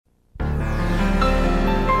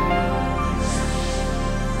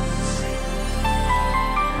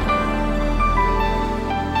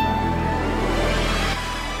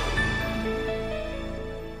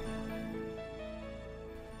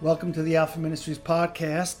Welcome to the Alpha Ministries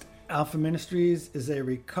podcast. Alpha Ministries is a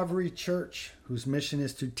recovery church whose mission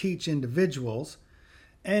is to teach individuals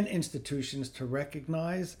and institutions to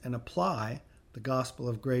recognize and apply the gospel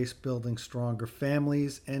of grace, building stronger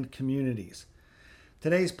families and communities.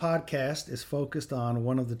 Today's podcast is focused on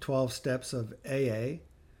one of the 12 steps of AA.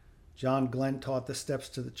 John Glenn taught the steps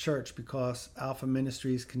to the church because Alpha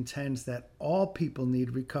Ministries contends that all people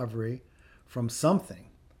need recovery from something.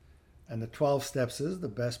 And the 12 Steps is the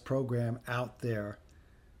best program out there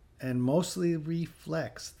and mostly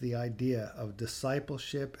reflects the idea of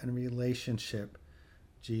discipleship and relationship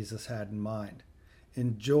Jesus had in mind.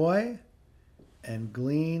 Enjoy and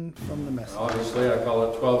glean from the message. Obviously, I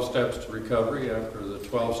call it 12 Steps to Recovery after the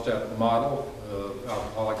 12-step model of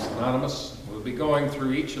Alcoholics Anonymous. We'll be going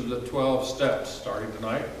through each of the 12 steps starting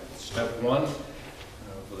tonight. Step 1,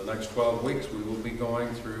 for the next 12 weeks, we will be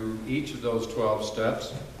going through each of those 12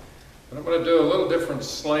 steps. But I'm going to do a little different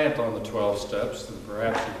slant on the 12 steps than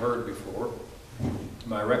perhaps you've heard before.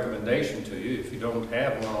 My recommendation to you, if you don't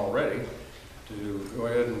have one already, to go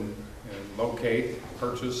ahead and locate,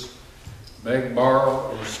 purchase, beg,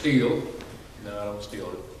 borrow, or steal. No, I don't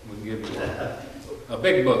steal it. We'll give you a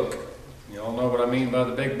big book. You all know what I mean by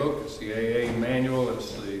the big book. It's the AA manual.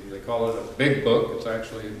 They call it a big book. It's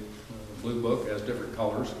actually a blue book. It has different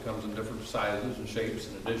colors. It comes in different sizes and shapes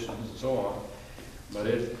and editions and so on. But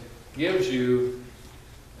it gives you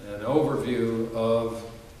an overview of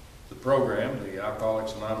the program, the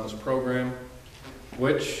Alcoholics Anonymous program,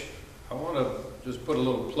 which I want to just put a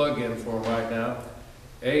little plug in for right now.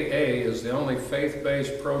 AA is the only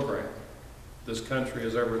faith-based program this country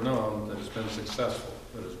has ever known that has been successful,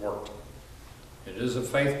 that has worked. It is a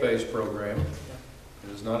faith-based program.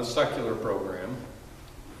 It is not a secular program.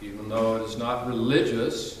 Even though it is not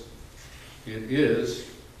religious, it is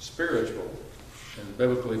spiritual and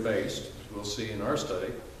biblically based, as we'll see in our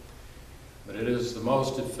study. But it is the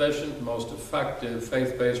most efficient, most effective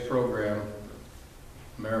faith-based program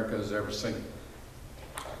America has ever seen.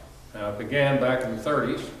 Now, it began back in the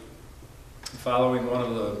 30s, following one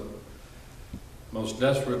of the most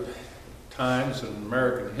desperate times in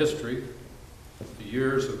American history, the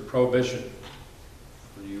years of Prohibition.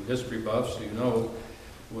 For you history buffs, you know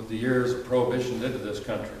what the years of Prohibition did to this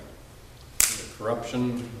country.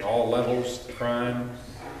 Corruption, all levels, crime,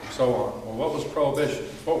 and so on. Well, what was Prohibition?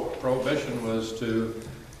 Prohibition was to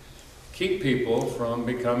keep people from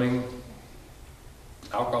becoming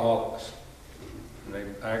alcoholics. And they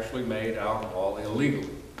actually made alcohol illegal.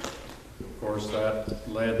 Of course, that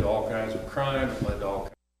led to all kinds of crime, it led to all kinds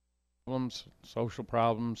of problems, social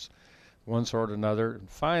problems, one sort or another. And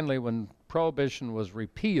finally, when Prohibition was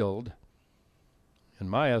repealed, in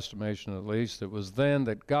my estimation at least, it was then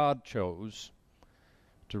that God chose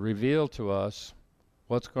to reveal to us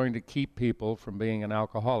what's going to keep people from being an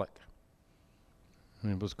alcoholic.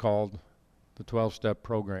 And it was called the 12-step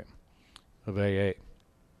program of AA.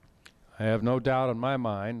 I have no doubt in my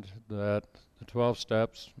mind that the 12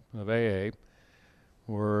 steps of AA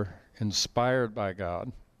were inspired by God.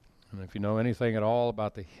 And if you know anything at all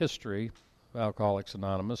about the history of Alcoholics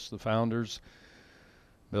Anonymous, the founders,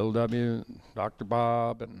 Bill W., Dr.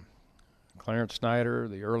 Bob, and Clarence Snyder,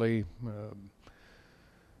 the early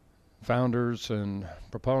founders and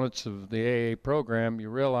proponents of the AA program, you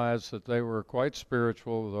realize that they were quite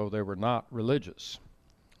spiritual, though they were not religious.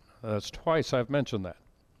 That's twice I've mentioned that.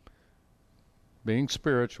 Being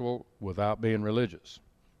spiritual without being religious.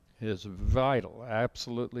 It is vital,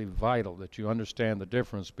 absolutely vital, that you understand the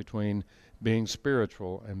difference between being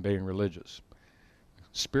spiritual and being religious.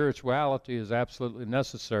 Spirituality is absolutely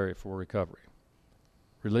necessary for recovery.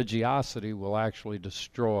 Religiosity will actually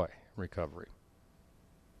destroy recovery.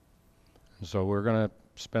 And so we're going to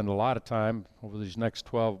spend a lot of time over these next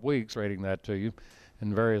 12 weeks rating that to you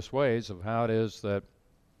in various ways of how it is that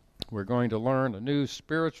we're going to learn a new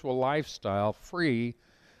spiritual lifestyle free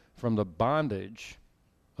from the bondage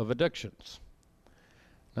of addictions.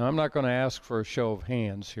 Now, I'm not going to ask for a show of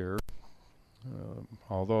hands here,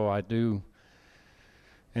 although I do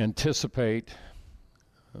anticipate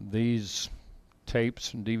these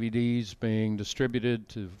tapes and DVDs being distributed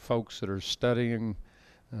to folks that are studying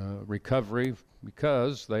recovery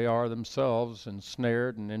because they are themselves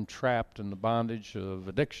ensnared and entrapped in the bondage of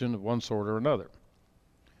addiction of one sort or another.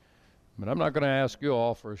 But I'm not going to ask you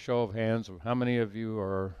all for a show of hands of how many of you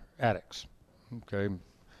are addicts, okay? And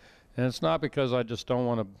it's not because I just don't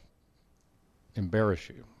want to embarrass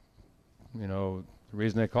you. You know, the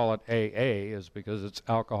reason they call it AA is because it's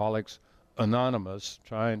Alcoholics Anonymous,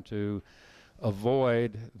 trying to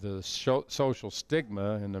avoid the social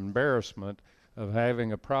stigma and embarrassment of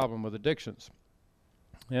having a problem with addictions.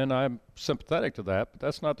 And I'm sympathetic to that, but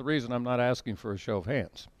that's not the reason I'm not asking for a show of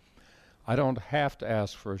hands. I don't have to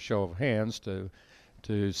ask for a show of hands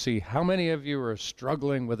to see how many of you are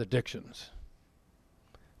struggling with addictions,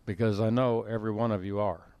 because I know every one of you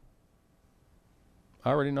are.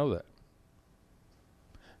 I already know that.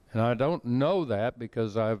 And I don't know that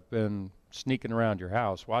because I've been sneaking around your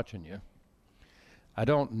house watching you. I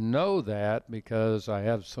don't know that because I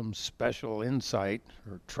have some special insight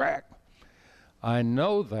or track. I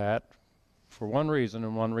know that for one reason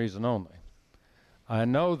and one reason only. I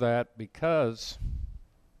know that because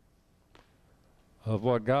of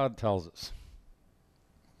what God tells us,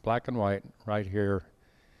 black and white, right here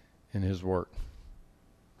in His Word.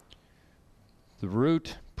 The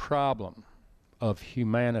root problem of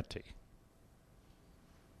humanity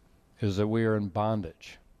is that we are in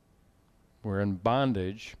bondage. We're in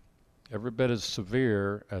bondage every bit as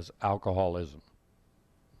severe as alcoholism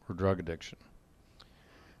or drug addiction.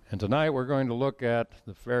 And tonight we're going to look at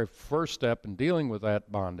the very first step in dealing with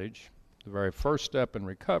that bondage, the very first step in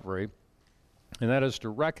recovery, and that is to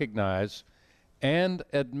recognize and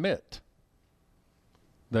admit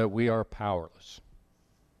that we are powerless,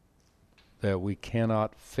 that we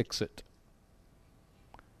cannot fix it,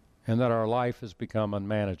 and that our life has become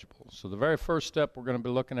unmanageable. So the very first step we're going to be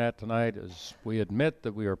looking at tonight is we admit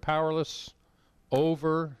that we are powerless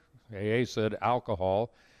over, AA said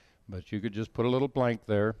alcohol, but you could just put a little blank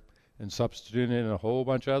there and substitute in a whole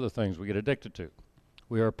bunch of other things we get addicted to.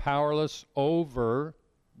 We are powerless over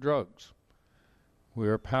drugs. We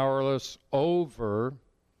are powerless over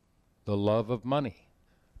the love of money,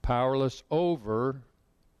 powerless over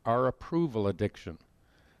our approval addiction,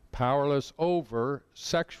 powerless over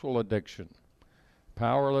sexual addiction,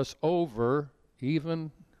 powerless over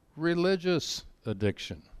even religious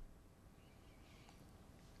addiction.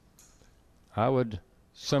 I would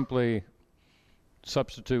simply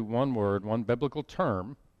substitute one word, one biblical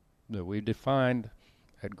term that we defined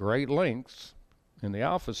at great lengths in the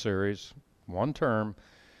Alpha series, one term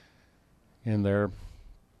in there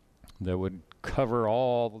that would cover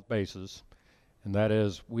all the bases, and that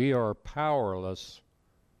is we are powerless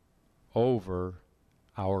over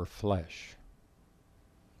our flesh.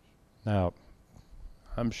 Now,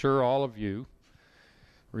 I'm sure all of you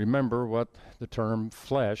remember what the term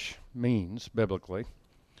flesh means biblically,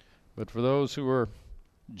 but for those who are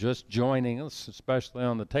just joining us, especially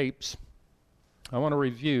on the tapes, I want to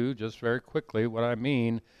review just very quickly what I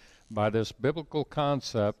mean by this biblical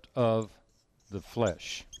concept of the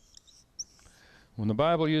flesh. When the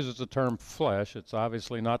Bible uses the term flesh, it's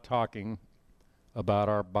obviously not talking about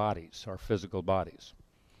our bodies, our physical bodies.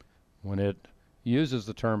 When it uses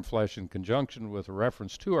the term flesh in conjunction with a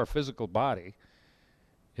reference to our physical body,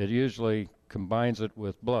 it usually combines it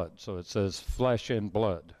with blood. So it says flesh and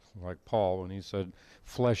blood, like Paul when he said,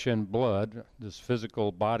 flesh and blood, this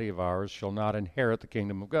physical body of ours, shall not inherit the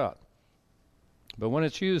kingdom of God. But when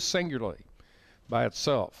it's used singularly by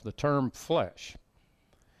itself, the term flesh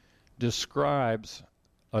describes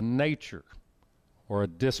a nature or a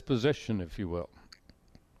disposition, if you will,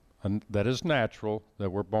 that is natural, that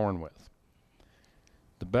we're born with.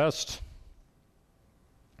 The best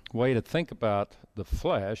way to think about the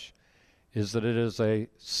flesh is that it is a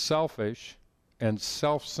selfish and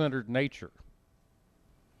self-centered nature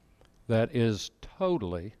that is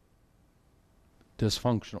totally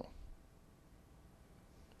dysfunctional.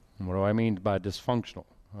 And what do I mean by dysfunctional?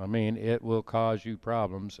 I mean it will cause you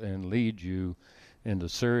problems and lead you into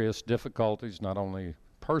serious difficulties, not only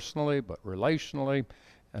personally but relationally,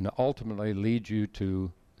 and ultimately lead you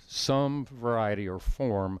to some variety or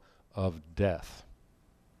form of death.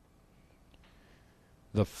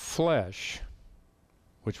 The flesh,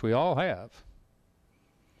 which we all have,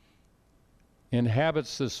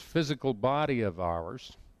 inhabits this physical body of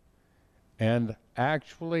ours and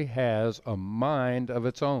actually has a mind of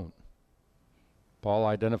its own. Paul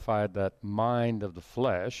identified that mind of the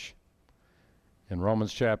flesh in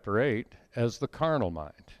Romans chapter 8 as the carnal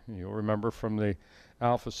mind. You'll remember from the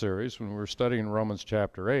Alpha series when we were studying Romans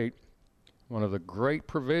chapter 8, one of the great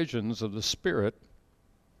provisions of the Spirit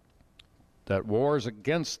that wars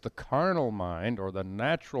against the carnal mind or the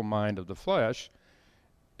natural mind of the flesh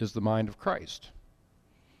is the mind of Christ.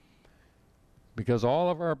 Because all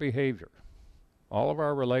of our behavior, all of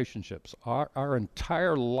our relationships, our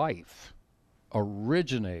entire life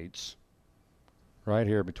originates right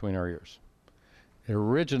here between our ears. It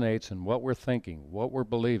originates in what we're thinking, what we're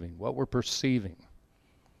believing, what we're perceiving.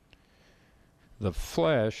 The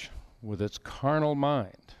flesh, with its carnal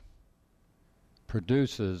mind,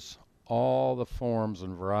 produces all the forms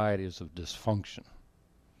and varieties of dysfunction.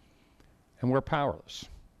 And we're powerless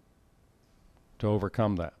to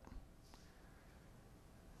overcome that.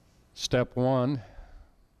 Step one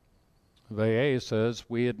of AA says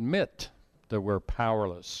we admit that we're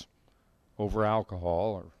powerless over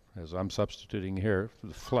alcohol, or as I'm substituting here,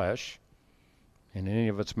 the flesh, in any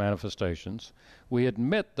of its manifestations. We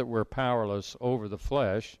admit that we're powerless over the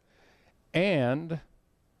flesh, and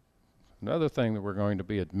another thing that we're going to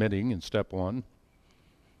be admitting in step one,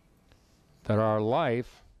 that our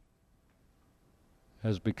life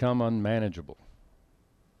has become unmanageable.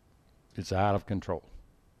 It's out of control.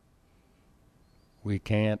 We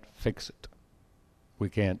can't fix it. We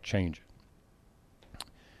can't change it.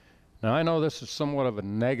 Now, I know this is somewhat of a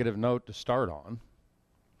negative note to start on,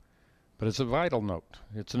 but it's a vital note.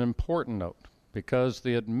 It's an important note, because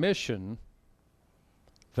the admission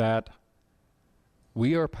that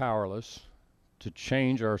we are powerless to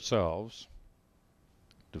change ourselves,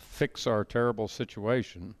 to fix our terrible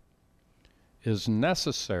situation, is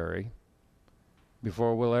necessary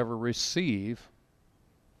before we'll ever receive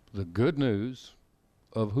the good news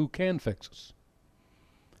of who can fix us.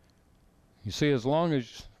 You see, as long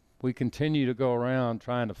as we continue to go around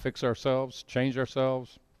trying to fix ourselves, change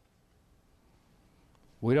ourselves,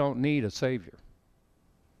 we don't need a Savior.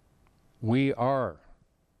 We are,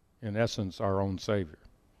 in essence, our own Savior.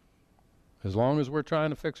 As long as we're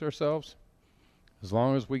trying to fix ourselves, as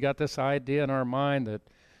long as we got this idea in our mind that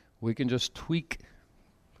we can just tweak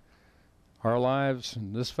our lives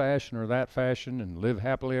in this fashion or that fashion and live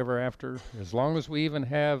happily ever after, as long as we even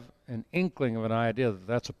have an inkling of an idea that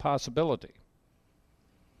that's a possibility,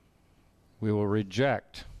 we will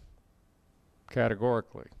reject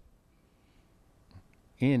categorically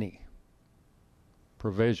any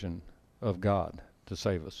provision of God to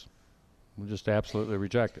save us. We'll just absolutely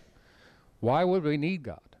reject it. Why would we need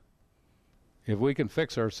God? If we can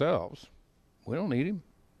fix ourselves, we don't need Him.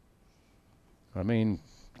 I mean,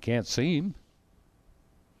 you can't see Him.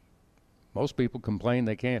 Most people complain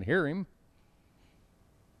they can't hear Him,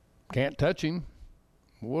 can't touch Him.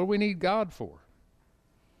 What do we need God for?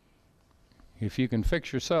 If you can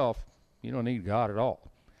fix yourself, you don't need God at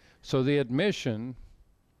all. So the admission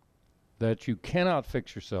that you cannot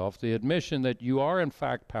fix yourself, the admission that you are in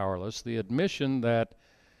fact powerless, the admission that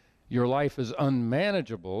your life is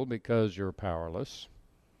unmanageable because you're powerless,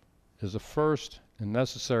 is a first and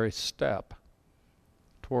necessary step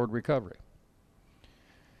toward recovery.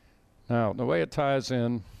 Now, the way it ties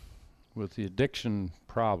in with the addiction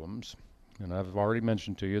problems, and I've already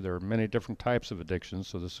mentioned to you there are many different types of addictions,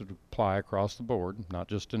 so this would apply across the board, not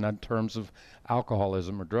just in terms of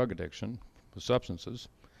alcoholism or drug addiction with substances,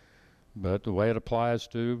 but the way it applies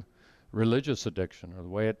to religious addiction, or the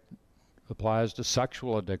way it applies to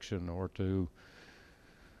sexual addiction, or to,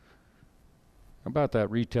 about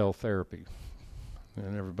that retail therapy.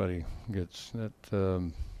 And everybody gets that,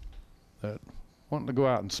 that wanting to go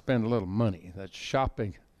out and spend a little money, that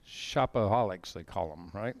shopaholics they call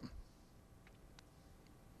them, right?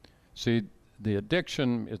 See, the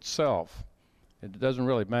addiction itself, it doesn't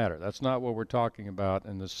really matter. That's not what we're talking about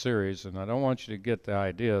in this series, and I don't want you to get the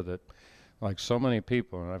idea that, like so many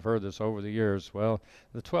people, and I've heard this over the years, well,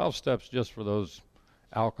 the 12 steps just for those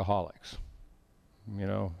alcoholics. You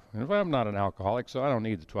know, and if I'm not an alcoholic, so I don't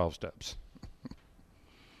need the 12 steps.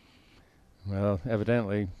 Well,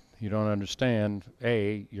 evidently, you don't understand,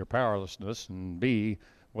 A, your powerlessness, and B,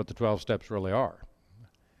 what the 12 steps really are.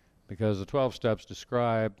 Because the 12 steps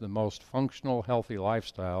describe the most functional, healthy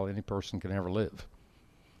lifestyle any person can ever live.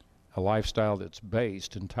 A lifestyle that's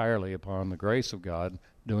based entirely upon the grace of God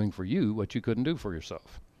doing for you what you couldn't do for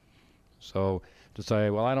yourself. So to say,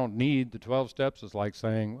 well, I don't need the 12 steps is like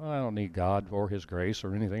saying, well, I don't need God or His grace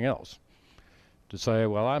or anything else. To say,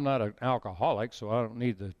 well, I'm not an alcoholic, so I don't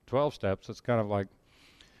need the 12 steps, it's kind of like,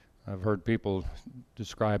 I've heard people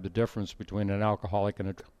describe the difference between an alcoholic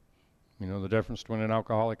and you know the difference between an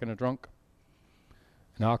alcoholic and a drunk?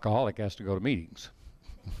 An alcoholic has to go to meetings.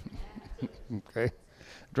 Okay?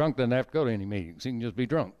 Drunk doesn't have to go to any meetings. He can just be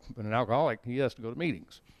drunk. But an alcoholic, he has to go to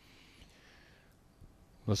meetings.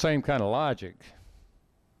 The same kind of logic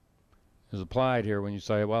is applied here when you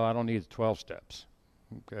say, well, I don't need the 12 steps.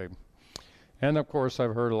 Okay? And of course,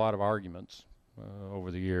 I've heard a lot of arguments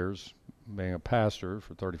over the years. Being a pastor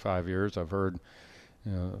for 35 years, I've heard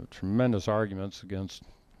tremendous arguments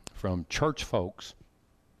from church folks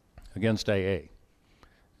against AA.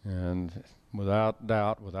 And without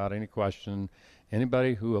doubt, without any question,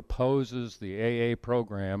 anybody who opposes the AA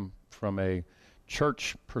program from a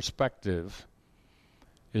church perspective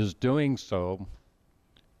is doing so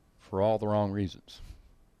for all the wrong reasons.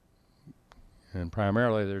 And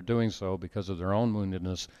primarily they're doing so because of their own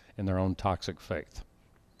woundedness and their own toxic faith.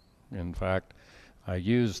 In fact, I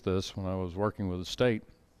used this when I was working with the state,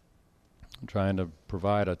 trying to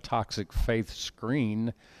provide a toxic faith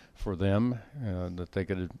screen for them, that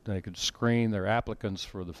they could screen their applicants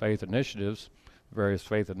for the faith initiatives, various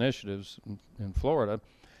faith initiatives in Florida.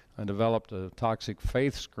 I developed a toxic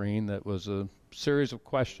faith screen that was a series of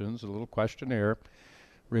questions, a little questionnaire,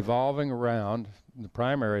 revolving around, the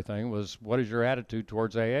primary thing was, what is your attitude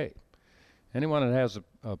towards AA? Anyone that has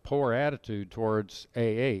a poor attitude towards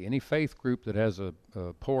AA, any faith group that has a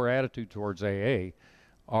poor attitude towards AA,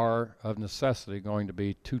 are of necessity going to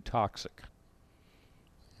be too toxic.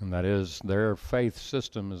 And that is, their faith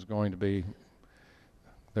system is going to be,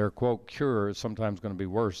 their quote cure is sometimes going to be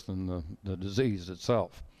worse than the disease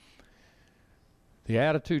itself. The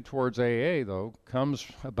attitude towards AA, though, comes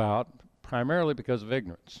about primarily because of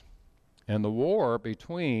ignorance. And the war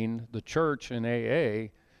between the church and AA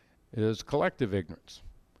is collective ignorance.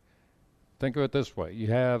 Think of it this way. You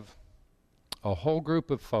have a whole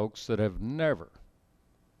group of folks that have never,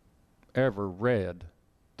 ever read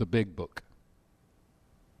the big book,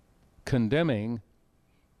 condemning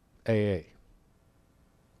AA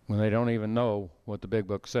when they don't even know what the big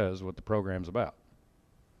book says, what the program's about.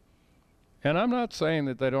 And I'm not saying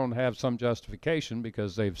that they don't have some justification,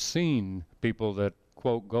 because they've seen people that,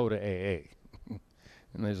 quote, go to AA.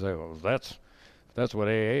 And they say, well, that's what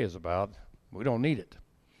AA is about. We don't need it.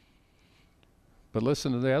 But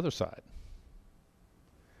listen to the other side.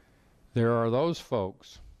 There are those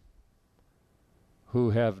folks who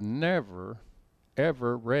have never,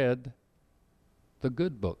 ever read the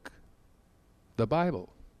good book, the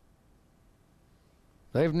Bible.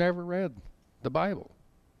 They've never read the Bible.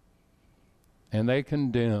 And they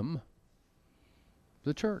condemn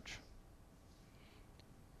the church.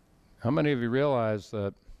 How many of you realize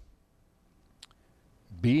that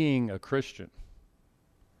being a Christian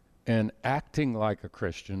and acting like a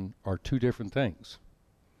Christian are two different things?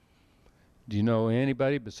 Do you know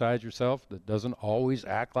anybody besides yourself that doesn't always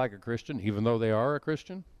act like a Christian, even though they are a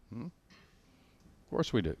Christian? Of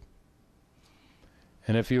course we do.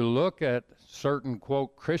 And if you look at certain,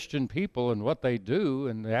 quote, Christian people and what they do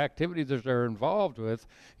and the activities that they're involved with,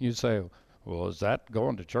 you say, well, is that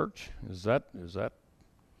going to church? Is that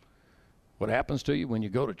what happens to you when you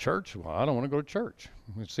go to church? Well, I don't want to go to church.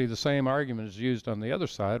 You see the same argument is used on the other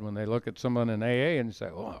side when they look at someone in AA and say,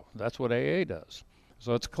 oh, that's what AA does.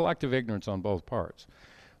 So it's collective ignorance on both parts.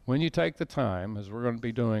 When you take the time, as we're going to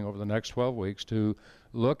be doing over the next 12 weeks, to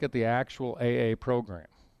look at the actual AA program,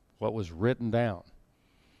 what was written down,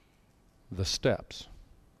 the steps,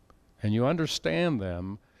 and you understand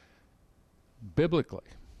them biblically,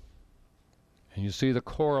 and you see the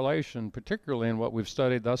correlation, particularly in what we've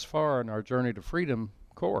studied thus far in our Journey to Freedom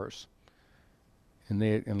course,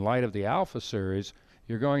 in light of the Alpha series,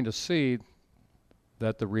 you're going to see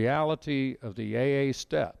that the reality of the AA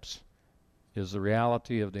steps is the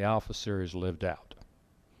reality of the Alpha series lived out.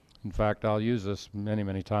 In fact, I'll use this many,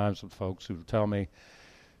 many times with folks who tell me,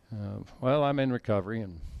 well, I'm in recovery,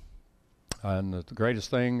 and the greatest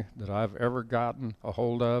thing that I've ever gotten a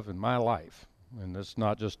hold of in my life, and it's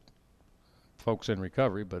not just folks in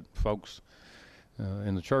recovery, but folks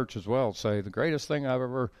in the church as well, say the greatest thing I've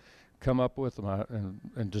ever come up with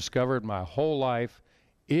and discovered my whole life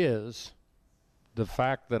is the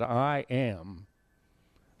fact that I am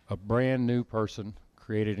a brand new person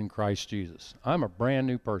created in Christ Jesus. I'm a brand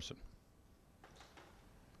new person.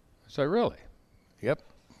 I say, really? Yep.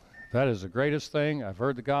 That is the greatest thing. I've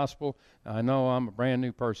heard the gospel. I know I'm a brand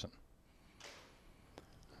new person.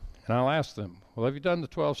 And I'll ask them, well, have you done the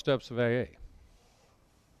 12 steps of AA?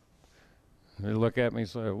 And they look at me and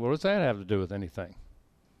say, well, what does that have to do with anything?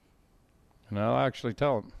 And I'll actually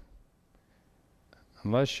tell them,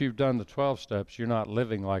 unless you've done the 12 steps, you're not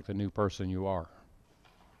living like the new person you are.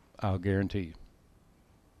 I'll guarantee you.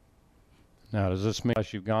 Now, does this mean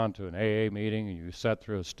unless you've gone to an AA meeting and you sat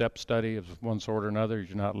through a step study of one sort or another,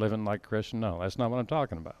 you're not living like a Christian? No, that's not what I'm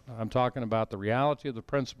talking about. I'm talking about the reality of the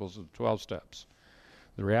principles of the 12 steps.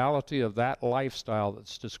 The reality of that lifestyle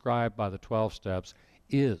that's described by the 12 steps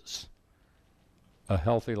is a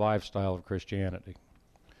healthy lifestyle of Christianity.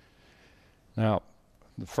 Now,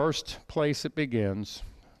 the first place it begins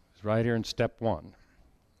is right here in step 1.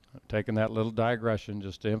 I'm taking that little digression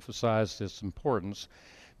just to emphasize its importance,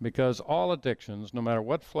 because all addictions, no matter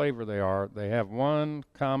what flavor they are, they have one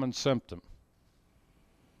common symptom.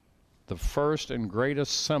 The first and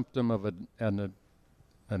greatest symptom of an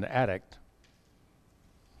addict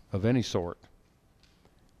of any sort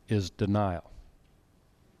is denial.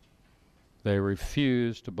 They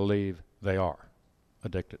refuse to believe they are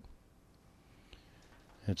addicted.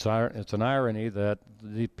 It's an irony that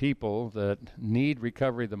the people that need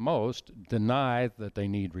recovery the most deny that they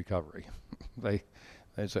need recovery. they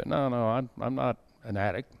say, no, I'm not an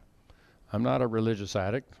addict. I'm not a religious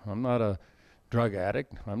addict. I'm not a drug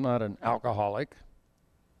addict. I'm not an alcoholic.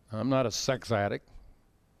 I'm not a sex addict.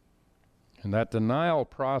 And that denial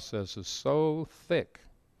process is so thick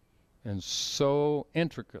and so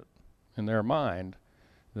intricate in their mind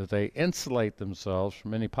that they insulate themselves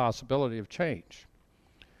from any possibility of change.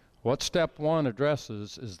 What step one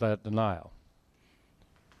addresses is that denial.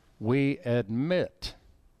 We admit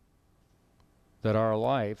that our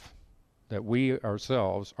life, that we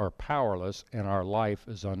ourselves are powerless and our life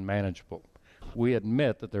is unmanageable. We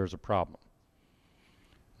admit that there's a problem.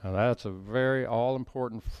 Now that's a very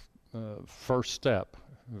all-important first step,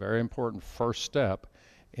 very important first step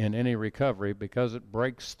in any recovery, because it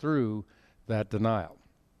breaks through that denial.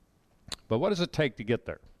 But what does it take to get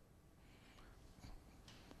there?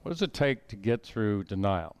 What does it take to get through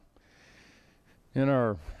denial? In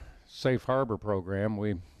our Safe Harbor program,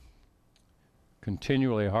 we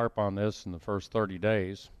continually harp on this in the first 30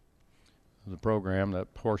 days of the program,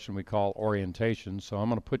 that portion we call orientation. So I'm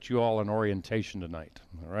going to put you all in orientation tonight,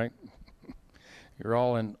 all right? You're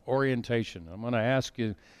all in orientation. I'm going to ask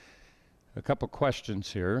you a couple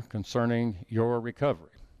questions here concerning your recovery.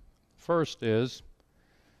 First is,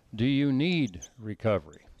 do you need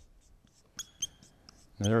recovery?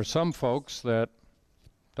 Now, there are some folks that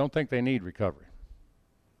don't think they need recovery.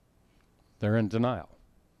 They're in denial,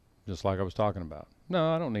 just like I was talking about.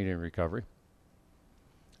 No, I don't need any recovery.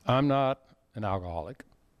 I'm not an alcoholic.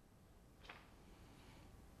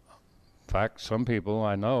 In fact, some people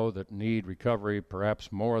I know that need recovery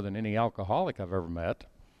perhaps more than any alcoholic I've ever met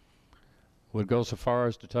would go so far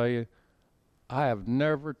as to tell you, I have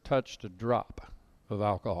never touched a drop of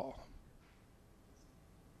alcohol.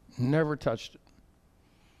 Never touched it.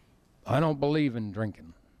 I don't believe in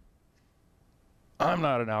drinking. I'm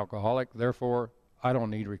not an alcoholic, therefore I don't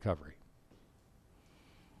need recovery.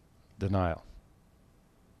 Denial.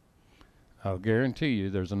 I'll guarantee you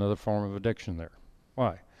there's another form of addiction there.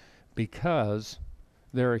 Why? Because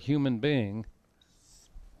they're a human being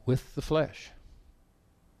with the flesh.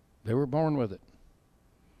 They were born with it.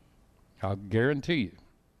 I'll guarantee you,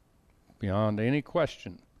 beyond any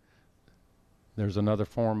question, there's another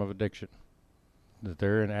form of addiction that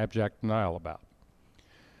they're in abject denial about.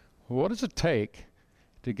 What does it take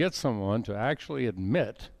to get someone to actually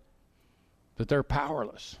admit that they're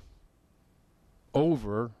powerless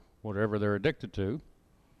over whatever they're addicted to,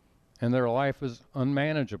 and their life is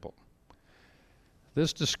unmanageable?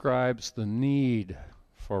 This describes the need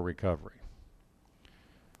for recovery.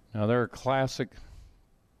 Now, there are classic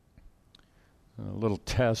little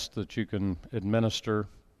tests that you can administer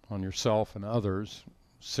on yourself and others,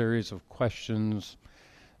 series of questions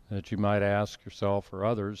that you might ask yourself or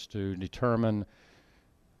others to determine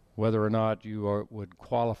whether or not you would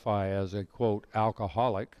qualify as a, quote,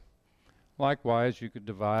 alcoholic. Likewise, you could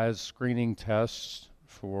devise screening tests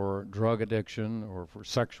for drug addiction or for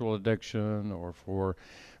sexual addiction or for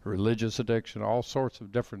religious addiction, all sorts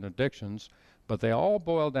of different addictions, but they all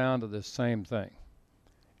boil down to this same thing.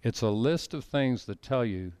 It's a list of things that tell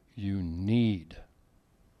you you need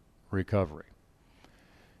recovery.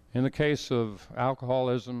 In the case of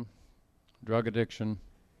alcoholism, drug addiction,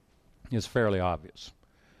 it's fairly obvious.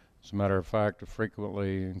 As a matter of fact, I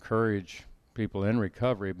frequently encourage people in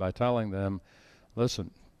recovery by telling them,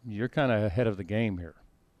 listen, you're kind of ahead of the game here.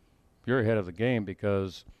 You're ahead of the game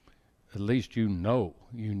because at least you know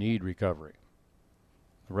you need recovery.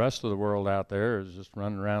 The rest of the world out there is just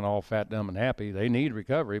running around all fat, dumb, and happy. They need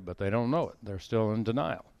recovery, but they don't know it. They're still in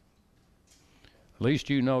denial. At least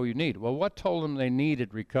you know you need it. Well, what told them they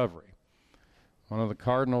needed recovery? One of the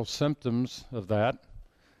cardinal symptoms of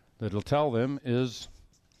that'll tell them is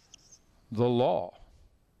the law.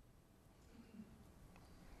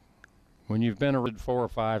 When you've been arrested 4 or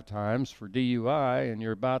 5 times for DUI and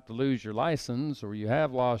you're about to lose your license, or you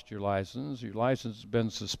have lost your license has been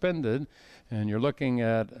suspended, and you're looking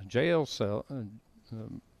at a jail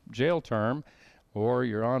term, or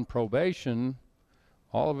you're on probation,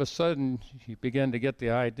 all of a sudden you begin to get the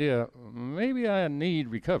idea, maybe I need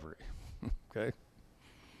recovery. Okay?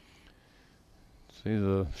 See,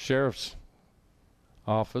 the sheriff's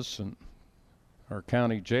office and our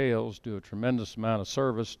county jails do a tremendous amount of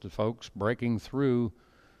service to folks breaking through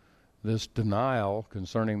this denial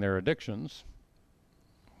concerning their addictions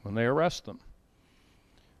when they arrest them.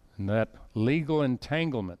 And that legal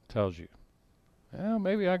entanglement tells you, well,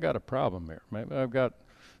 maybe I got a problem here. Maybe I've got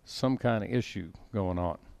some kind of issue going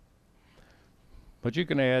on. But you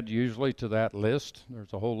can add usually to that list,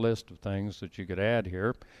 there's a whole list of things that you could add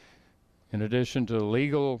here. In addition to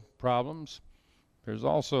legal problems, there's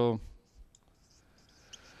also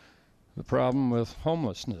the problem with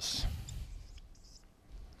homelessness.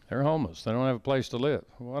 They're homeless. They don't have a place to live.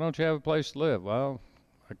 Why don't you have a place to live? Well,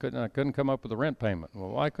 I couldn't come up with a rent payment.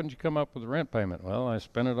 Well, why couldn't you come up with a rent payment? Well, I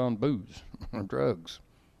spent it on booze or drugs.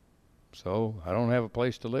 So I don't have a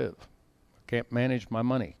place to live. I can't manage my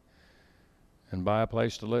money and buy a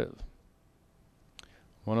place to live.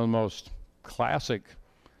 One of the most classic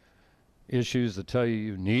issues that tell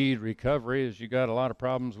you need recovery is you got a lot of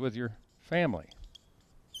problems with your family.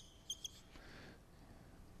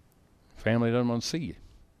 Family doesn't want to see you.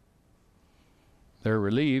 They're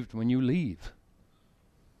relieved when you leave.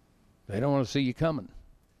 They don't want to see you coming.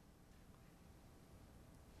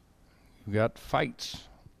 You've got fights,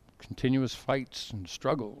 continuous fights and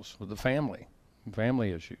struggles with the family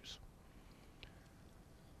issues.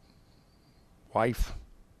 Wife,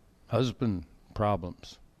 husband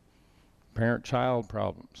problems, parent-child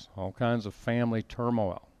problems, all kinds of family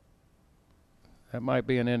turmoil. That might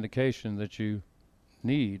be an indication that you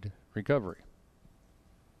need recovery.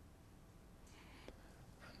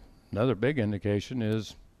 Another big indication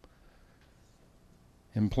is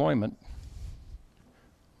employment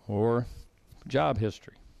or job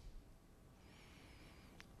history.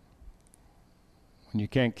 When you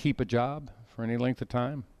can't keep a job for any length of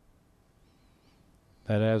time,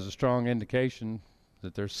 that has a strong indication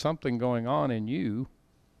that there's something going on in you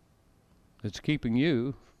that's keeping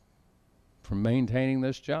you from maintaining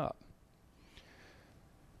this job.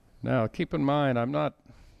 Now, keep in mind, I'm not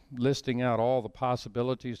listing out all the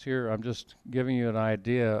possibilities here. I'm just giving you an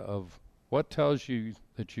idea of what tells you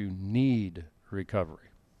that you need recovery.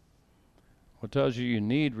 What tells you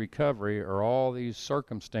need recovery are all these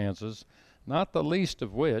circumstances, not the least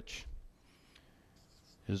of which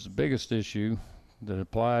is the biggest issue that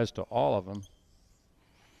applies to all of them,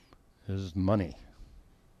 is money.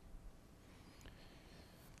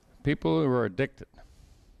 People who are addicted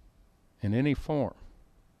in any form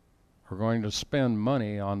are going to spend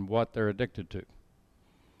money on what they're addicted to.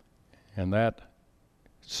 And that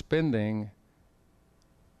spending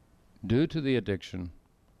due to the addiction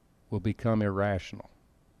will become irrational.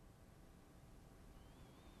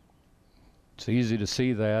 It's easy to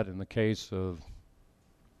see that in the case of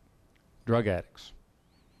drug addicts,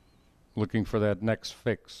 looking for that next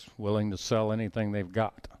fix, willing to sell anything they've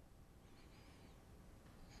got,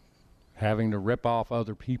 having to rip off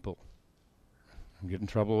other people and get in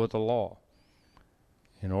trouble with the law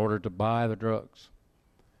in order to buy the drugs.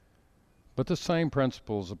 But the same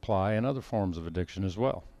principles apply in other forms of addiction as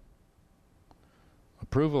well.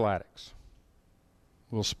 Approval addicts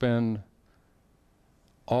will spend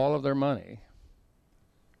all of their money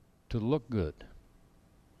to look good,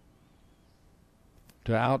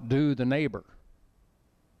 to outdo the neighbor.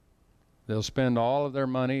 They'll spend all of their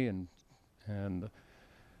money and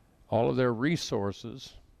all of their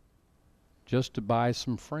resources just to buy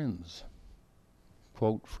some friends,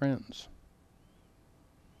 quote, friends.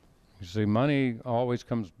 You see, money always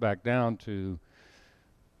comes back down to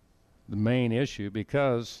the main issue,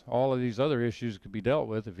 because all of these other issues could be dealt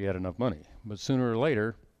with if you had enough money. But sooner or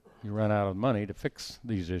later, you run out of money to fix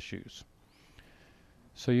these issues.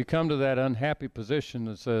 So you come to that unhappy position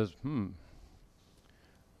that says,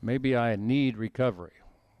 maybe I need recovery.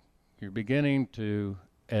 You're beginning to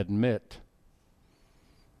admit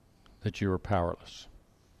that you are powerless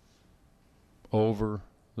over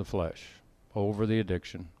the flesh, over the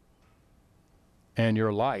addiction, and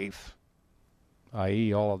your life,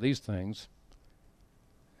 i.e. all of these things,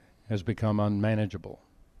 has become unmanageable.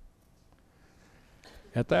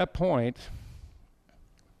 At that point,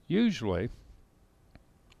 usually,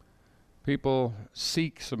 people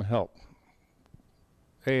seek some help.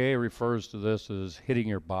 AA refers to this as hitting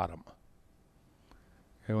your bottom.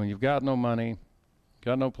 Okay, when you've got no money,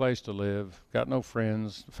 got no place to live, got no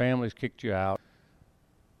friends, family's kicked you out,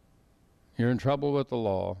 you're in trouble with the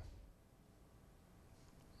law.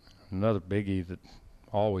 Another biggie that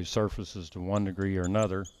always surfaces to one degree or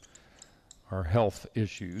another are health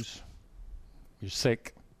issues. You're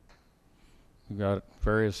sick. You've got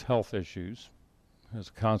various health issues as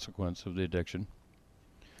a consequence of the addiction.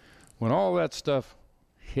 When all that stuff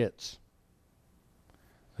hits,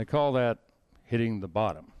 they call that hitting the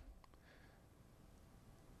bottom.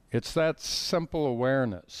 It's that simple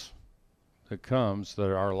awareness that comes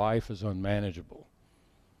that our life is unmanageable.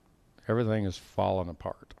 Everything is falling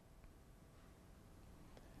apart.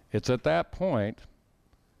 It's at that point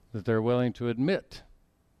that they're willing to admit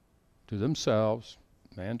to themselves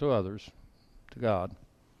and to others, to God,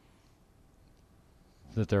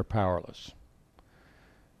 that they're powerless.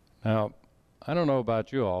 Now, I don't know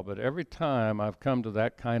about you all, but every time I've come to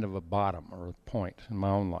that kind of a bottom or a point in my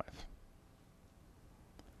own life,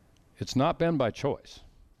 it's not been by choice.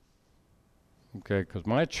 Okay, because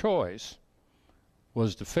my choice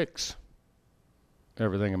was to fix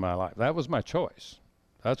everything in my life. That was my choice.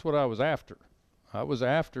 That's what I was after. I was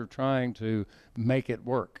after trying to make it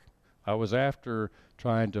work. I was after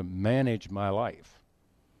trying to manage my life.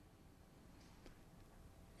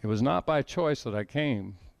 It was not by choice that I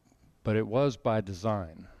came, but it was by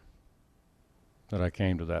design that I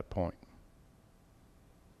came to that point.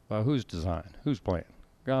 Well, whose design? Whose plan?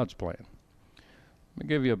 God's plan. Let me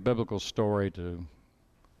give you a biblical story to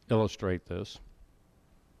illustrate this.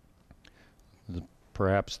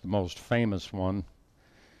 Perhaps the most famous one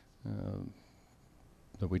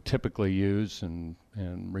that we typically use in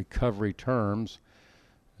recovery terms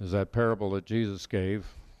is that parable that Jesus gave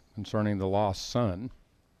concerning the lost son,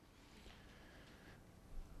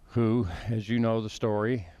 who, as you know the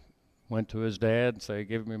story, went to his dad and said,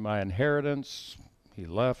 "Give me my inheritance." He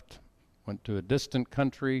left, went to a distant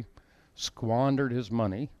country, squandered his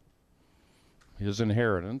money, his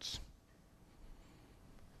inheritance,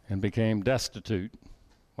 and became destitute,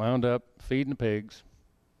 wound up feeding the pigs,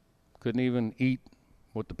 couldn't even eat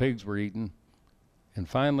what the pigs were eating, and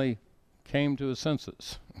finally came to his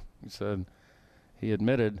senses. He said, he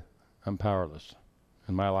admitted, "I'm powerless,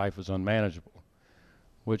 and my life is unmanageable,"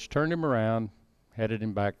 which turned him around, headed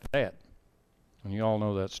him back to dad. And you all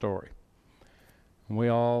know that story. And we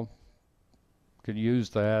all could use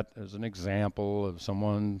that as an example of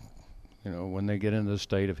someone, when they get into the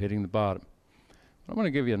state of hitting the bottom. I'm going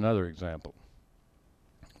to give you another example,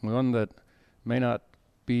 one that may not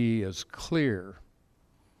be as clear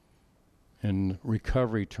in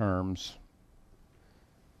recovery terms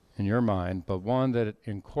in your mind, but one that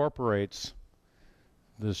incorporates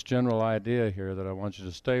this general idea here that I want you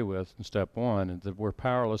to stay with in step one, is that we're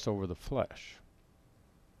powerless over the flesh.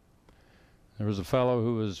 There was a fellow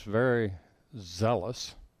who was very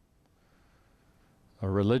zealous, a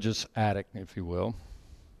religious addict, if you will.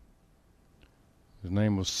 His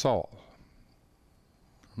name was Saul,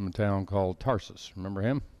 from a town called Tarsus. Remember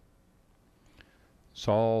him?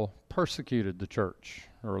 Saul persecuted the church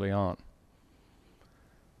early on.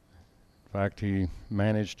 In fact, he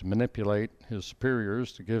managed to manipulate his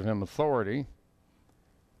superiors to give him authority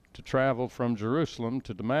to travel from Jerusalem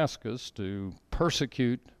to Damascus to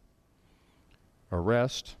persecute,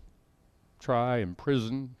 arrest, try,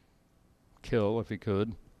 imprison, kill, if he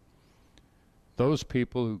could, those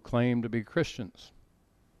people who claimed to be Christians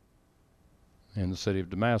in the city of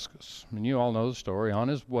Damascus. And you all know the story. On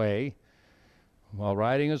his way, while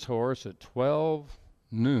riding his horse at 12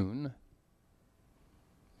 noon,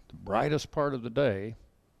 the brightest part of the day,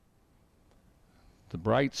 the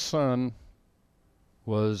bright sun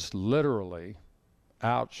was literally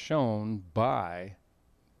outshone by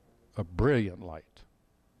a brilliant light,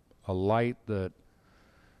 a light that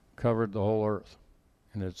covered the whole earth.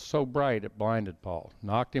 And it's so bright it blinded Paul,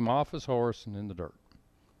 knocked him off his horse and in the dirt,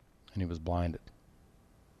 and he was blinded.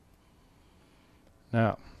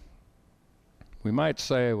 Now, we might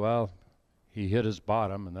say, well, he hit his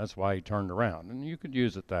bottom and that's why he turned around, and you could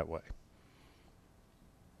use it that way.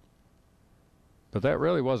 But that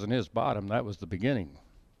really wasn't his bottom, that was the beginning.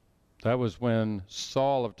 That was when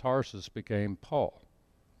Saul of Tarsus became Paul,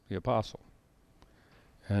 the apostle.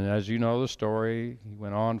 And as you know the story, he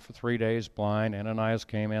went on for 3 days blind. Ananias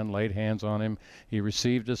came in, laid hands on him. He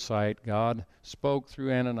received his sight. God spoke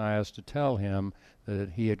through Ananias to tell him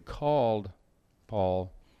that he had called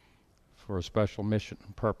Paul for a special mission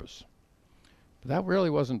and purpose. But that really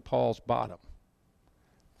wasn't Paul's bottom.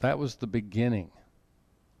 That was the beginning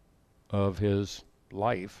of his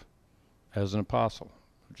life as an apostle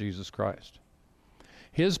of Jesus Christ.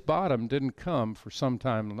 His bottom didn't come for some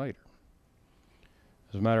time later.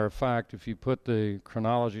 As a matter of fact, if you put the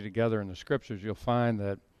chronology together in the scriptures, you'll find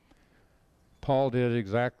that Paul did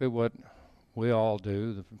exactly what we all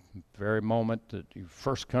do. The very moment that you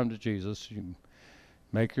first come to Jesus, you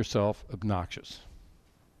make yourself obnoxious.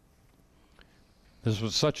 This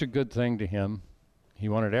was such a good thing to him. He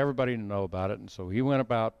wanted everybody to know about it, and so he went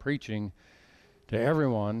about preaching to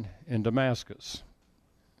everyone in Damascus.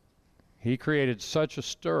 He created such a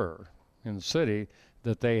stir in the city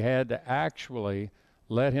that they had to actually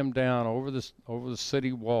let him down over the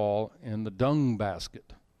city wall in the dung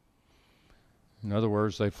basket. In other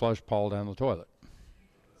words, they flushed Paul down the toilet.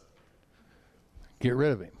 Get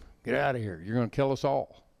rid of him. Get out of here. You're going to kill us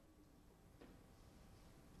all.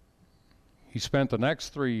 He spent the next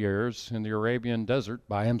 3 years in the Arabian desert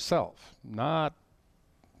by himself, not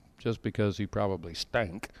just because he probably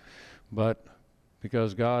stank, but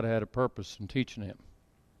because God had a purpose in teaching him.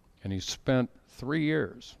 And he spent 3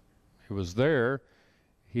 years. He was there.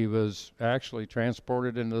 He was actually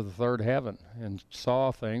transported into the third heaven and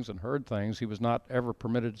saw things and heard things he was not ever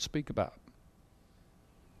permitted to speak about.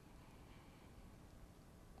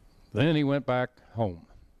 Then he went back home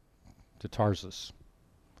to Tarsus,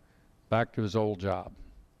 back to his old job,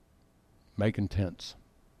 making tents,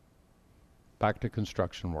 back to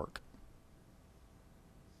construction work.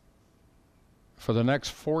 For the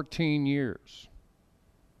next 14 years,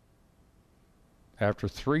 after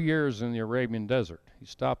 3 years in the Arabian desert, he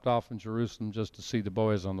stopped off in Jerusalem just to see the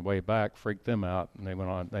boys on the way back, freaked them out,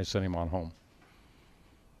 and they sent him on home.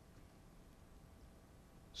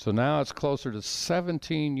 So now it's closer to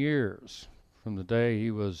 17 years from the day he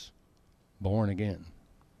was born again,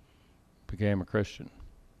 became a Christian.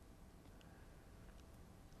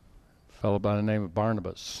 A fellow by the name of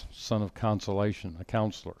Barnabas, son of consolation, a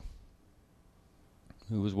counselor,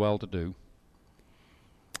 who was well-to-do,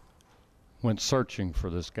 went searching for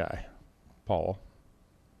this guy, Paul,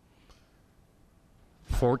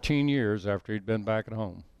 14 years after he'd been back at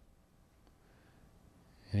home.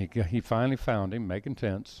 And he finally found him making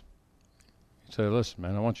tents. He said, listen,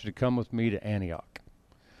 man, I want you to come with me to Antioch.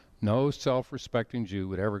 No self-respecting Jew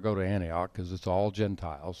would ever go to Antioch because it's all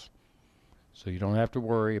Gentiles. So you don't have to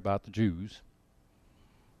worry about the Jews.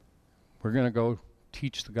 We're going to go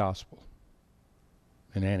teach the gospel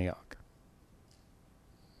in Antioch.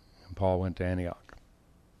 And Paul went to Antioch.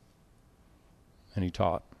 And he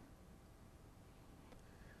taught.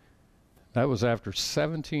 That was after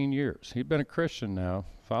 17 years. He'd been a Christian now.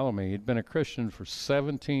 Follow me. He'd been a Christian for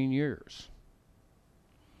 17 years.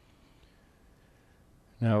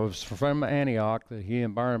 Now, it was from Antioch that he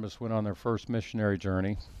and Barnabas went on their first missionary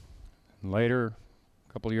journey. And later,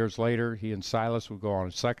 a couple of years later, he and Silas would go on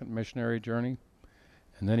a second missionary journey.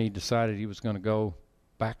 And then he decided he was going to go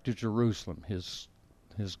back to Jerusalem. His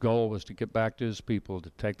goal was to get back to his people, to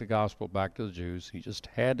take the gospel back to the Jews. He just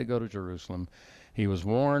had to go to Jerusalem. He was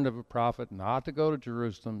warned of a prophet not to go to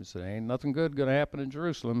Jerusalem. He said, ain't nothing good going to happen in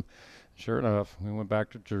Jerusalem. Sure enough, when he went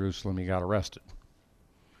back to Jerusalem, he got arrested.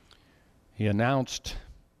 He announced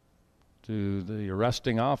to the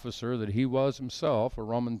arresting officer that he was himself a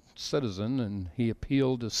Roman citizen, and he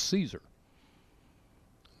appealed to Caesar.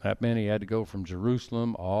 That meant he had to go from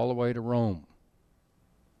Jerusalem all the way to Rome.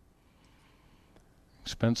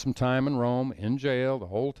 Spent some time in Rome, in jail the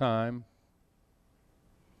whole time.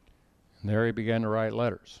 And there he began to write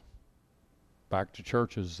letters back to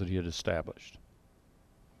churches that he had established.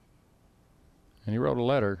 And he wrote a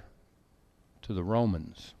letter to the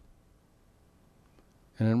Romans.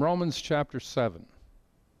 And in Romans chapter 7,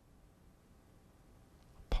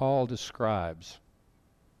 Paul describes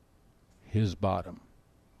his bottom.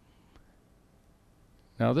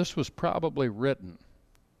 Now, this was probably written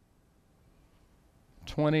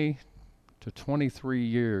 20 to 23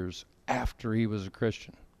 years after he was a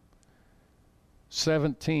Christian.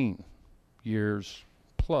 17 years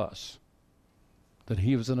plus that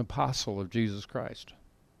he was an apostle of Jesus Christ.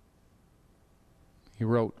 He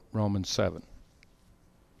wrote Romans 7.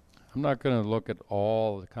 I'm not going to look at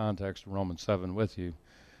all the context of Romans 7 with you.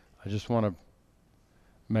 I just want to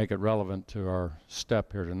make it relevant to our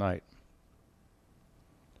step here tonight.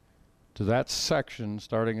 To that section,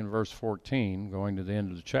 starting in verse 14, going to the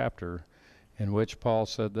end of the chapter, in which Paul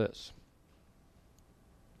said this: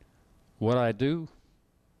 what I do,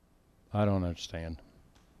 I don't understand.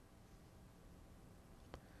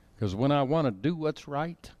 Because when I want to do what's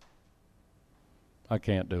right, I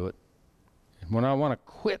can't do it. And when I want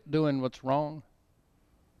to quit doing what's wrong,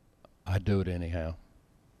 I do it anyhow.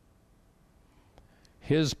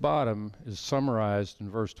 His bottom is summarized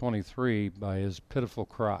in verse 23 by his pitiful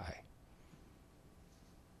cry.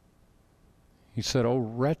 He said, "O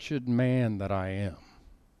wretched man that I am,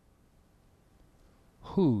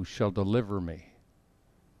 who shall deliver me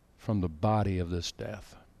from the body of this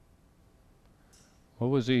death?" What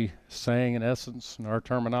was he saying in essence in our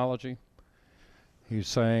terminology? He's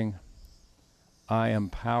saying, I am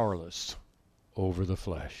powerless over the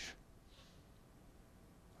flesh.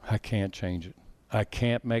 I can't change it. I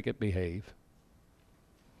can't make it behave.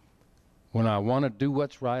 When I want to do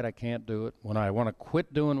what's right, I can't do it. When I want to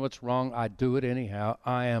quit doing what's wrong, I do it anyhow.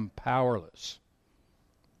 I am powerless.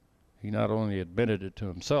 He not only admitted it to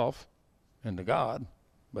himself and to God,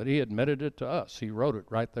 but he admitted it to us. He wrote it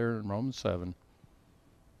right there in Romans 7,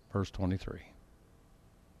 verse 23.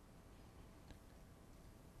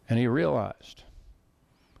 And he realized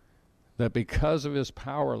that because of his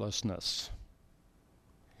powerlessness,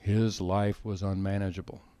 his life was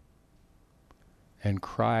unmanageable. and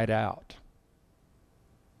cried out,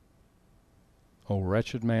 O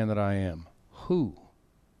wretched man that I am, who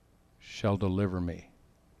shall deliver me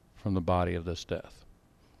from the body of this death?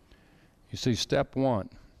 You see, step one,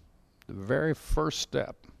 the very first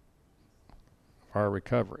step of our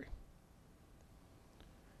recovery,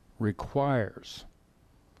 requires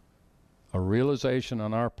a realization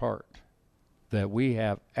on our part that we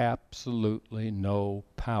have absolutely no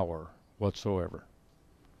power whatsoever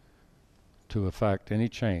to affect any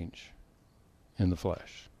change in the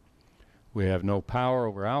flesh. We have no power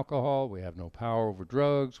over alcohol, we have no power over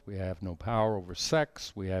drugs, we have no power over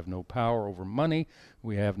sex, we have no power over money,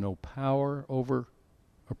 we have no power over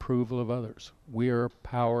approval of others. We are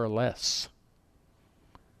powerless.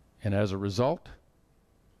 And as a result,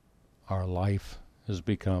 our life has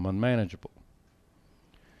become unmanageable.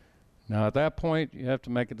 Now at that point, you have to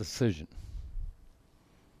make a decision.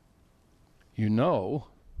 You know,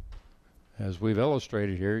 as we've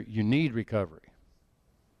illustrated here, you need recovery.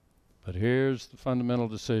 But here's the fundamental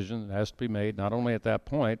decision that has to be made, not only at that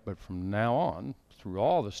point, but from now on, through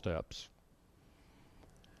all the steps.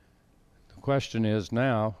 The question is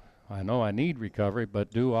now, I know I need recovery,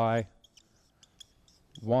 but do I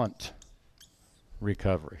want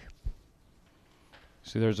recovery?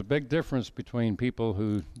 See, there's a big difference between people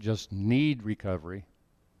who just need recovery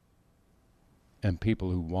and people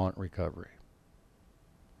who want recovery.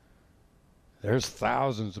 There's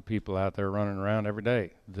thousands of people out there running around every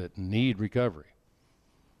day that need recovery.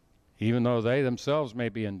 Even though they themselves may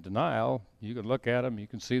be in denial, you can look at them, you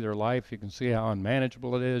can see their life, you can see how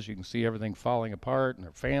unmanageable it is, you can see everything falling apart in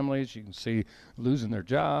their families, you can see losing their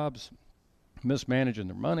jobs, mismanaging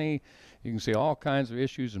their money, you can see all kinds of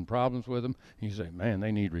issues and problems with them. And you say, man,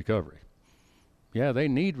 they need recovery. Yeah, they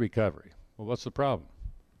need recovery. Well, what's the problem?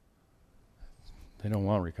 They don't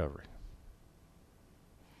want recovery.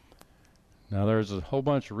 Now, there's a whole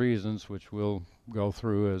bunch of reasons which we'll go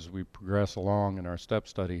through as we progress along in our step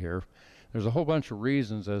study here. There's a whole bunch of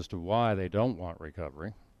reasons as to why they don't want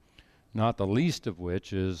recovery, not the least of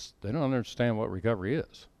which is they don't understand what recovery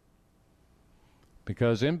is.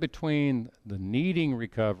 Because in between the needing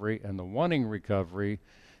recovery and the wanting recovery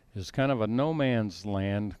is kind of a no man's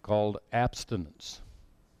land called abstinence.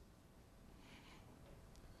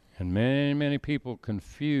 And many, many people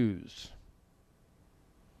confuse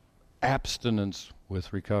abstinence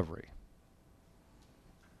with recovery.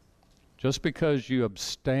 Just because you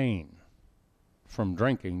abstain from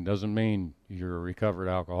drinking doesn't mean you're a recovered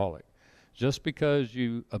alcoholic. Just because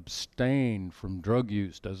you abstain from drug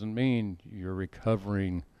use doesn't mean you're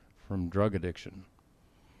recovering from drug addiction.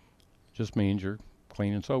 It just means you're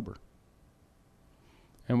clean and sober.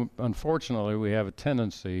 And unfortunately, we have a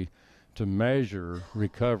tendency to measure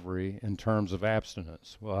recovery in terms of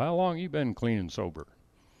abstinence. Well, how long have you been clean and sober?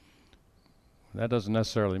 That doesn't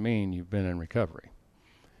necessarily mean you've been in recovery.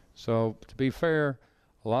 So, to be fair,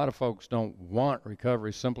 a lot of folks don't want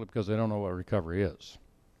recovery simply because they don't know what recovery is.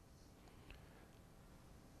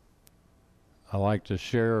 I like to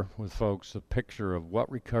share with folks a picture of what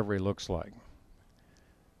recovery looks like.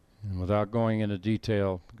 And without going into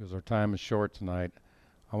detail, because our time is short tonight,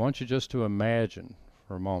 I want you just to imagine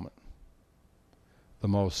for a moment the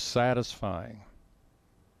most satisfying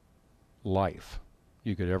life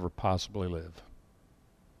you could ever possibly live.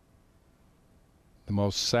 The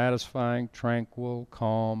most satisfying, tranquil,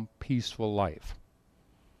 calm, peaceful life.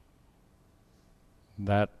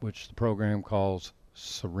 That which the program calls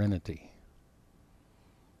serenity.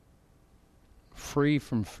 Free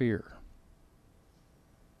from fear.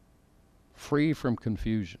 Free from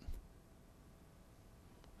confusion.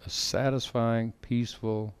 A satisfying,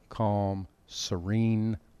 peaceful, calm,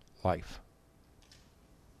 serene life.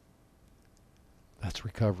 That's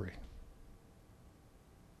recovery.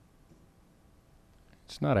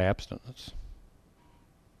 It's not abstinence.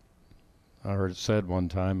 I heard it said one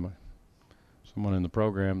time by someone in the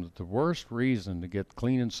program that the worst reason to get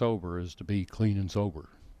clean and sober is to be clean and sober.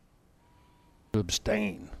 To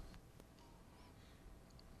abstain.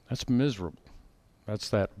 That's miserable. That's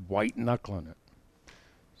that white knuckling it.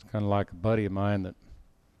 It's kind of like a buddy of mine that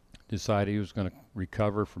decided he was going to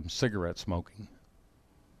recover from cigarette smoking.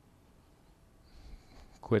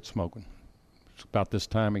 Quit smoking. It's about this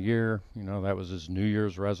time of year, you know, that was his New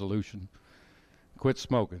Year's resolution. Quit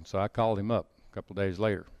smoking. So I called him up a couple days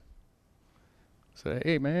later. I said,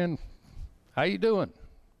 hey man, how you doing?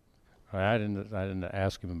 I didn't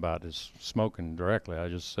ask him about his smoking directly. I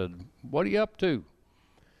just said, what are you up to?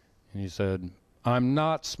 And he said, I'm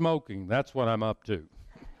not smoking. That's what I'm up to.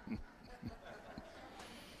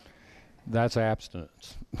 That's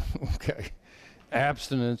abstinence. Okay.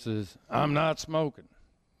 Abstinence is, I'm not smoking.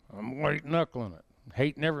 I'm white knuckling it.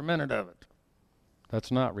 hating every minute of it.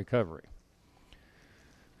 That's not recovery.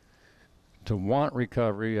 To want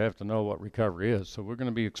recovery, you have to know what recovery is. So we're going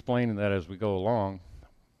to be explaining that as we go along.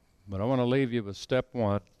 But I want to leave you with step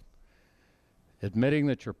one, admitting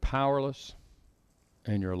that you're powerless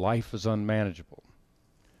and your life is unmanageable.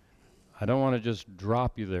 I don't want to just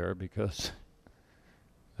drop you there, because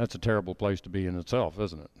that's a terrible place to be in itself,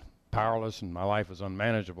 isn't it? Powerless and my life is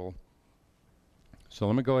unmanageable. So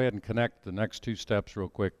let me go ahead and connect the next two steps real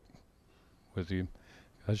quick with you.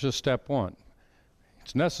 That's just step one.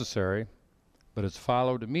 It's necessary, but it's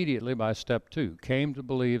followed immediately by step two. Came to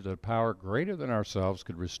believe that a power greater than ourselves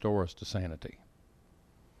could restore us to sanity.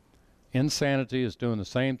 Insanity is doing the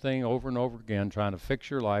same thing over and over again, trying to fix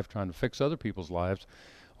your life, trying to fix other people's lives,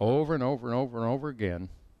 over and over and over and over again,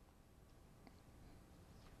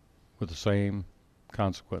 with the same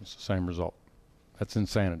consequence, the same result. That's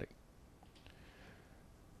insanity.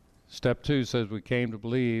 Step two says we came to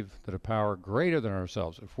believe that a power greater than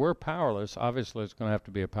ourselves. If we're powerless, obviously it's going to have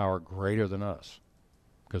to be a power greater than us,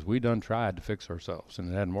 because we done tried to fix ourselves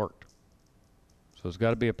and it hadn't worked. So it's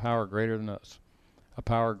got to be a power greater than us. A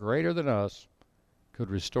power greater than us could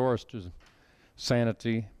restore us to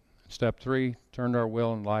sanity. Step three, turned our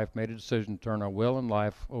will and life, made a decision to turn our will and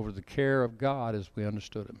life over to the care of God as we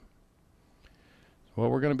understood Him. So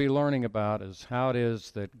what we're going to be learning about is how it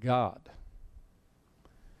is that God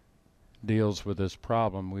deals with this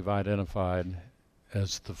problem we've identified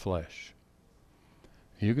as the flesh.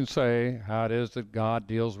 You can say how it is that God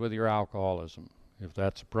deals with your alcoholism, if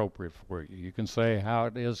that's appropriate for you. You can say how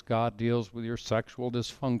it is God deals with your sexual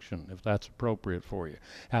dysfunction, if that's appropriate for you.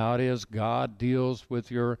 How it is God deals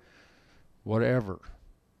with your whatever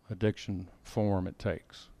addiction form it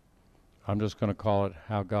takes. I'm just going to call it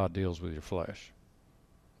how God deals with your flesh,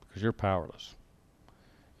 because you're powerless.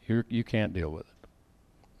 You can't deal with it.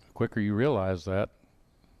 The quicker you realize that,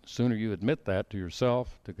 the sooner you admit that to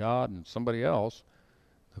yourself, to God, and somebody else,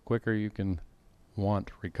 the quicker you can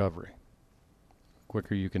want recovery. The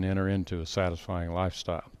quicker you can enter into a satisfying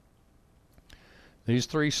lifestyle. These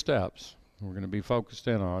three steps we're going to be focused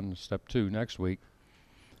in on, step two next week.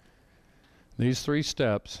 These three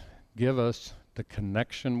steps give us the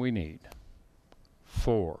connection we need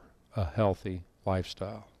for a healthy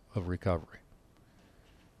lifestyle of recovery.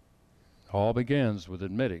 All begins with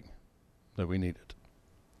admitting that we need it.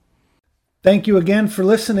 Thank you again for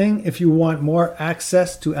listening. If you want more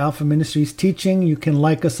access to Alpha Ministries teaching, you can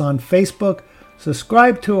like us on Facebook,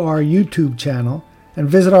 subscribe to our YouTube channel, and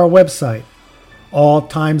visit our website. All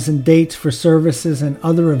times and dates for services and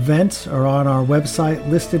other events are on our website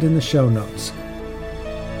listed in the show notes.